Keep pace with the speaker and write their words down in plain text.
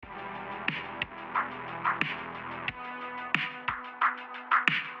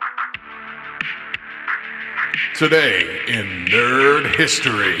Today in Nerd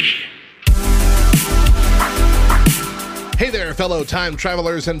History. Hey there, fellow time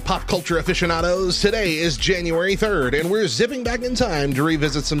travelers and pop culture aficionados. Today is January 3rd, and we're zipping back in time to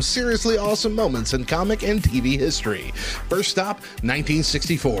revisit some seriously awesome moments in comic and TV history. First stop,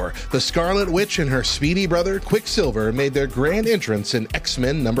 1964. The Scarlet Witch and her speedy brother, Quicksilver, made their grand entrance in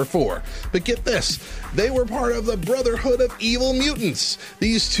X-Men number 4. But get this, they were part of the Brotherhood of Evil Mutants.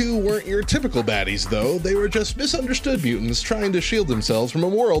 These two weren't your typical baddies, though. They were just misunderstood mutants trying to shield themselves from a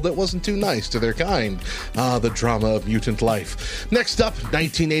world that wasn't too nice to their kind. Ah, the drama of mutant life. Next up,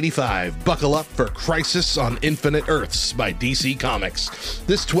 1985. Buckle up for Crisis on Infinite Earths by DC Comics.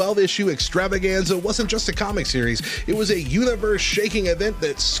 This 12-issue extravaganza wasn't just a comic series, it was a universe-shaking event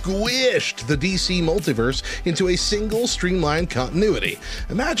that squished the DC multiverse into a single streamlined continuity.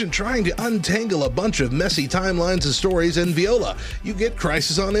 Imagine trying to untangle a bunch of messy timelines and stories in Viola. You get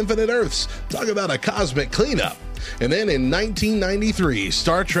Crisis on Infinite Earths. Talk about a cosmic cleanup. And then in 1993,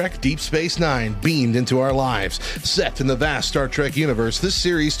 Star Trek Deep Space Nine beamed into our lives. Set in the vast Star Trek universe, this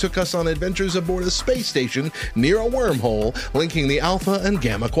series took us on adventures aboard a space station near a wormhole linking the Alpha and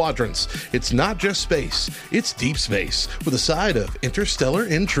Gamma quadrants. It's not just space, it's deep space, with a side of interstellar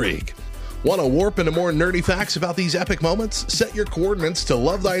intrigue. Want to warp into more nerdy facts about these epic moments? Set your coordinates to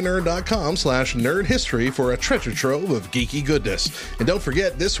lovethynerd.com/nerdhistory for a treasure trove of geeky goodness. And don't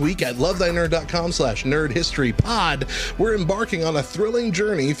forget, this week at lovethynerd.com/nerdhistorypod, we're embarking on a thrilling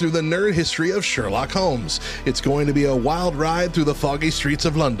journey through the nerd history of Sherlock Holmes. It's going to be a wild ride through the foggy streets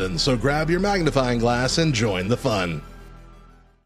of London, so grab your magnifying glass and join the fun.